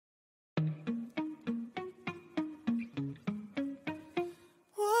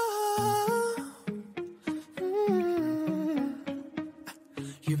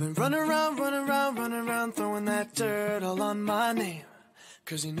You've been running around, running around, running around, throwing that dirt all on my name.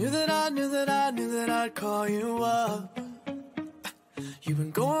 'Cause you knew that I knew that I knew that I'd call you up. You've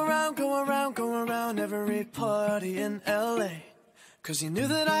been going around, going around, going around every party in LA. 'Cause you knew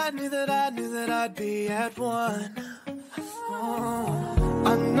that I knew that I knew that I'd be at one. Oh,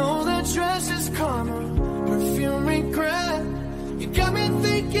 I know that dress is karma, perfume regret. You got me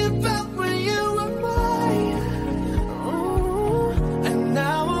thinking about when you were mine. Oh, and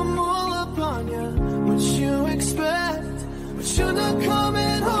now I'm all up on you. What you expect? But you're not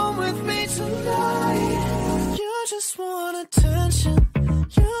coming home with me tonight. You just want attention.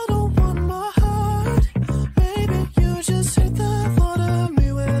 You don't want my heart. Baby, you just hate the thought of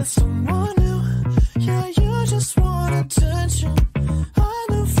me with someone new. Yeah, you just want attention. I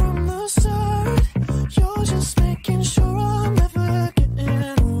knew from the start. You're just making sure I'm never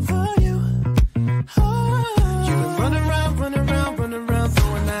getting over you. Oh. You've been running around, running around, running around,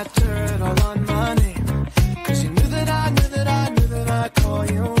 throwing that dirt all on my name. 'Cause you knew that I knew that I knew that I'd call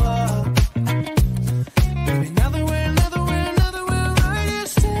you up. Baby, now that we're right here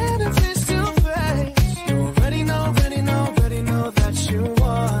standing face to face. You already know that you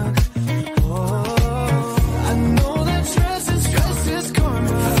won. Oh, I know that dress is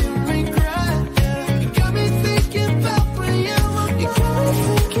karma, you regret. You got me thinking about when you were mine. You got me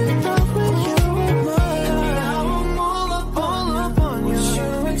thinking about when you were mine. Now I'm all up on you. What you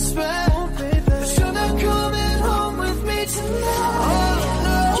expect? Oh, baby, but you're not coming home with me tonight. Oh,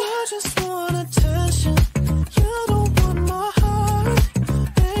 no. You just want attention. You don't want my heart.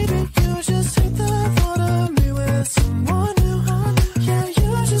 Baby, you just hate the thought of me with someone new. Yeah, you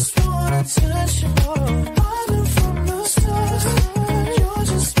just want attention. I knew from the start. You're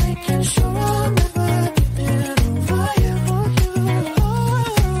just making sure I'm never getting over you.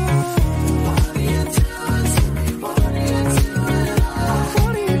 What are you doing to me? What are you doing?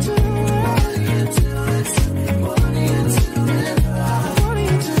 What are you doing? What are you doing to me? What are you doing? What are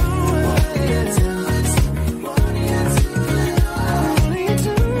you doing? What are you doing to me? What are you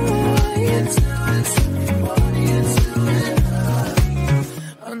doing? What are you doing to me? What are you doing?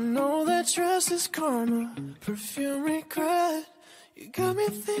 I know that dress is karma, perfume regret. You got me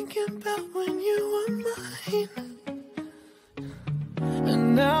thinking about when you were mine.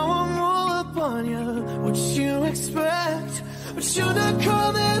 And now I'm all up on you. What you expect? But you're not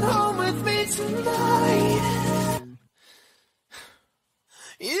coming home with me tonight.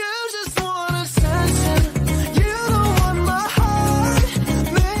 You just want attention. You don't want my heart.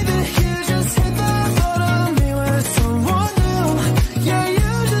 Maybe you just hate the thought of me with someone new. Yeah,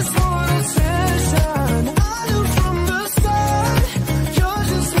 you just want attention. I knew from the start. You're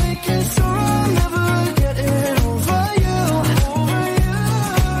just making sure I'm never getting over you. Over you.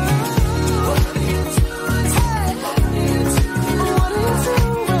 What are you doing? What are you doing? What are you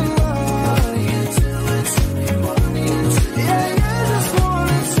doing? What are you doing to me? What are you doing? Yeah, you just want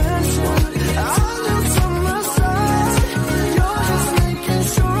attention. I knew from the start. You're just making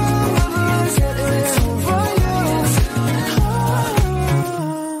sure I'm never getting over you.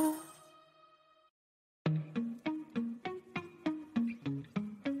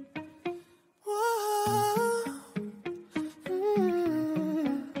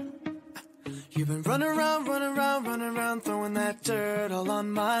 You've been running around, running around, running around, throwing that dirt all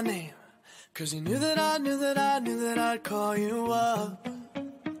on my name. 'Cause you knew that I knew that I knew that I'd call you up.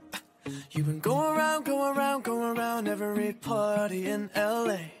 You've been going around, going around, going around every party in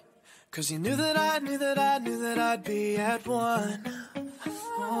LA. 'Cause you knew that I knew that I knew that I'd be at one.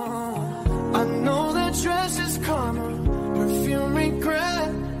 Oh, I know that dress is karma, perfume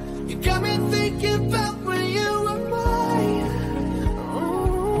regret. You got me thinking about when you were mine.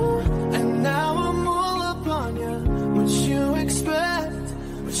 Oh, and now I'm all up on you. What you expect?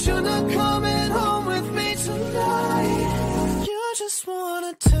 But you're not coming home with me tonight. You just want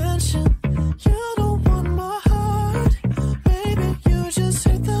attention. You don't want my heart. Baby, you just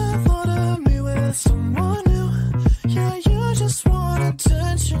hate the thought of me with someone new. Yeah, you just want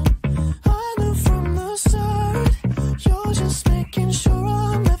attention. I knew from the start. You're just making sure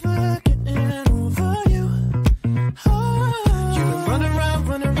I'm never getting over you. Oh. You've been running around,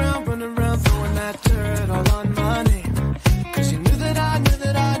 running around, running around, throwing that dirt all on my name. 'Cause you knew that I knew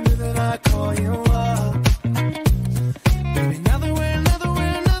that I knew that I'd call you up. Baby, now that we're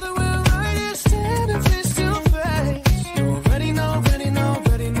right here standing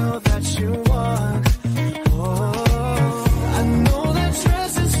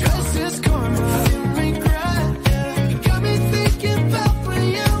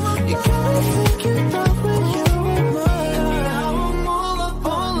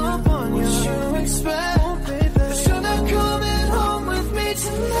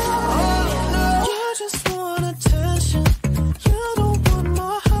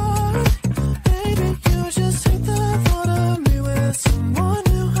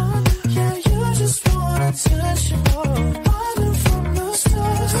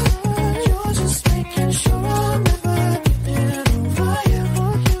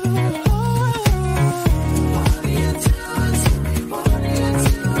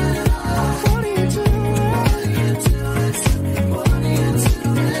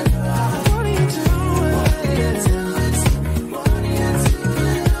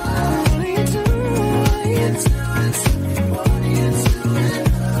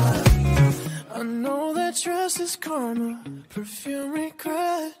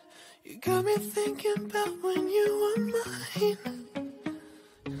got me thinking about when you were mine.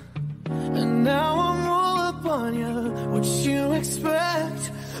 And now I'm all up on you. What you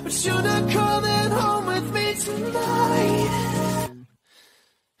expect? But you're not coming home with me tonight.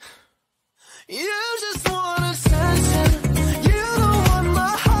 You just want attention. You don't want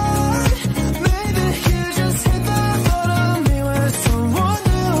my heart. Maybe you just hate the thought of me with someone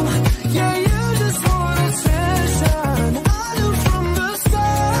new. Yeah, you just want attention. I knew from the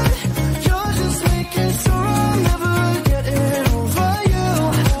start. You're just making sure I'm never getting over you.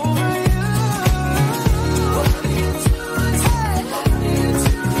 Over you. What are you doing? Hey, what are you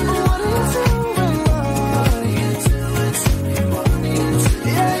doing? What are you doing? What are you doing to me? What are you doing?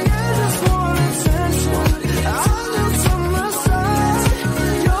 Yeah, you just want attention. I knew from the start.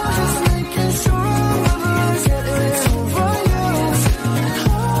 You're just making sure I'm never getting over you.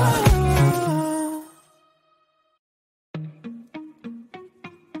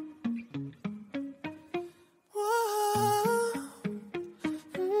 Oh.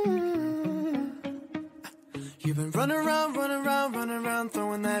 You've been running around,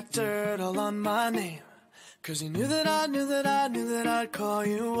 throwing that dirt all on my name. 'Cause you knew that I'd call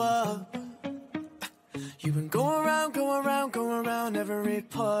you up. You've been going around every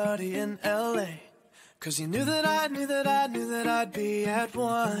party in LA. 'Cause you knew that I'd be at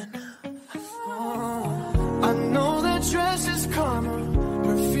one. Oh, I know that dress is karma,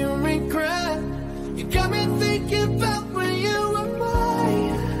 perfume regret. You got me thinking about when you were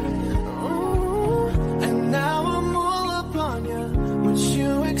mine. Oh, and now I'm all up on you. What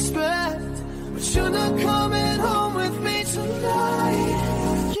you expect? But you're not coming home with me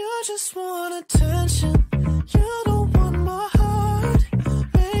tonight. You just want attention. You don't want my heart.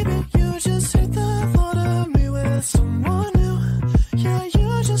 Maybe you just hate the thought of me with someone new. Yeah,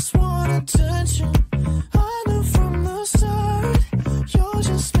 you just want attention. I knew from the start. You're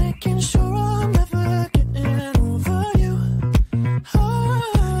just making sure I'm never getting over you.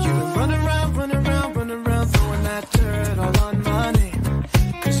 You've been running around, throwing that dirt all on my name.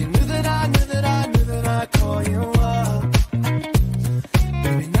 'Cause you knew that I'd call you up.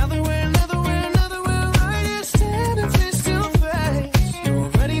 Baby, now that we're right here standing face to face, you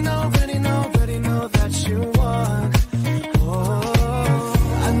already know that you won. Oh,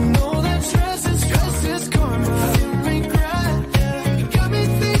 I know that dress is karma, you regret. You got me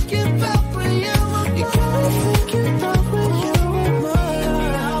thinking about when you were mine.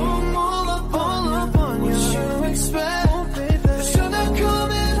 Now I'm all up on you. What you expect? But you're not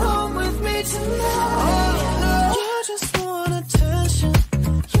coming home with me tonight. You just want attention.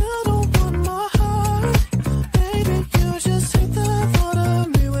 You don't want my heart. Baby, you just hate the thought of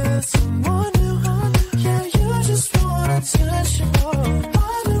me with someone new. Yeah, you just want attention.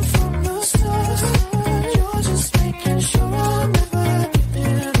 I knew from the start. You're just making sure I'm never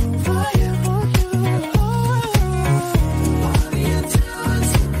getting over you. What are you doing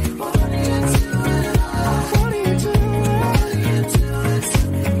to me? What are you doing? What are you doing? What are you doing to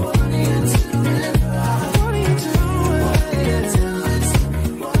me? What are you doing? What are you doing? What are you doing to me?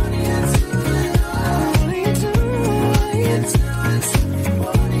 What are you doing? What are you doing to me?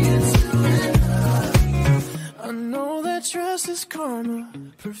 What are you doing? I know that dress is karma,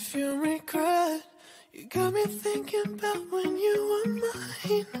 perfume regret. You got me thinking about when you were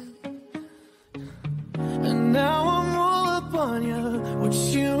mine. And now I'm all up on you. What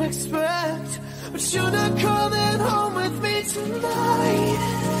you expect? But you're not coming home with me tonight.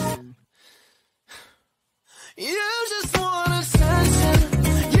 You just want attention.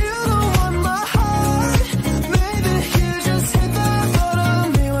 You don't want my heart. Maybe you just hate the thought of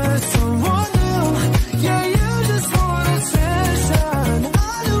me with someone new. Yeah, you just want attention. I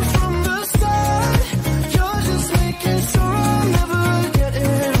knew from the start. You're just making sure I'm never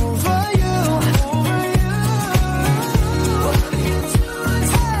getting over you. Over you. What are you doing?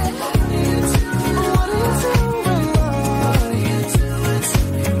 Hey, what are you doing? What are you doing? What are you doing to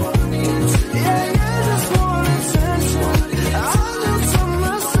me? What are you doing? Yeah, you just want attention. I knew from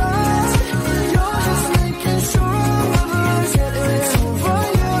the start. You're just making sure I'm never getting over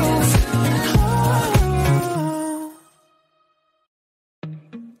you.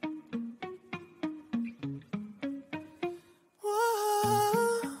 Whoa.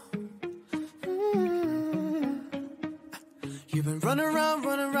 You've been running around,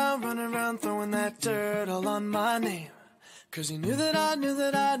 throwing that dirt all on my name. 'Cause you knew that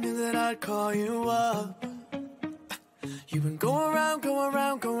I'd call you up. You've been going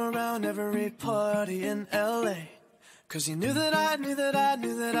around every party in LA. 'Cause you knew that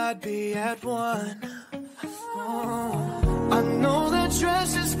I'd be at one. Oh, I know that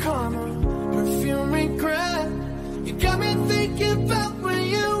dress is karma, perfume regret. You got me thinking about when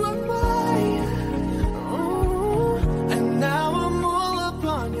you were mine.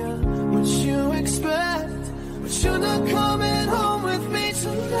 you're not coming home with me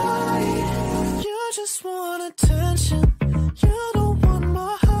tonight. You just want attention, you don't want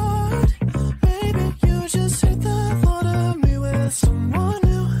my heart. Baby, you just hate the thought of me with someone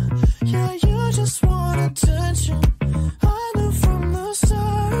new. Yeah, you just want attention, I knew from the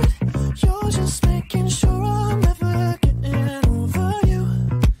start. You're just making sure I'm never getting over you.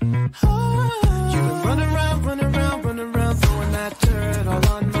 You've been running around, throwing that dirt all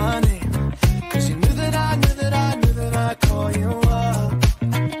on my name. Cause you knew that I'd call you up.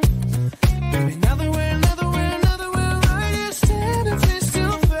 Baby, now that we're right here standing face to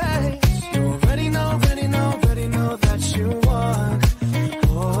face, you already know that you won.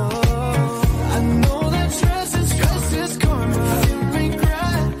 Oh, I know that stress is karma. You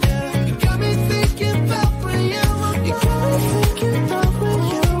regret, yeah. You got me thinking about when you were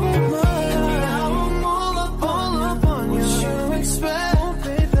mine. Now I'm all up on you. What you expect?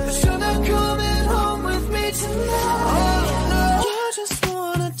 But you're not coming home with me tonight. You just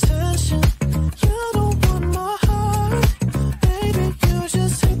want attention, you don't want my heart. Baby, you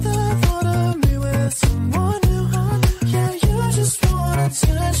just hate the thought of me with someone new. Yeah, you just want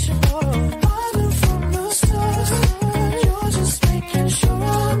attention, I knew from the start. You're just making sure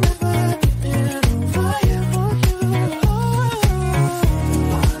I'm never getting over you.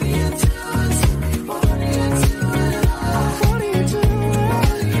 What are you doing to me? What are you doing? What are you doing?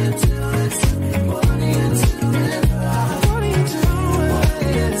 What are you doing to me? What are you doing? What are you doing? What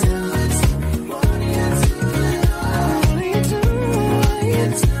are you doing to me? What are you doing?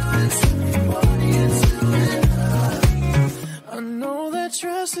 What are you doing? I know that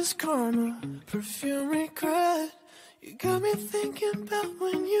dress is karma, perfume regret. You got me thinking about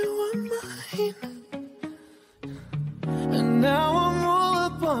when you were mine. And now I'm all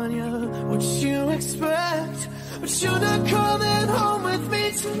up on you. What you expect? But you're not coming home with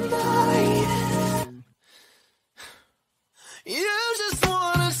me tonight.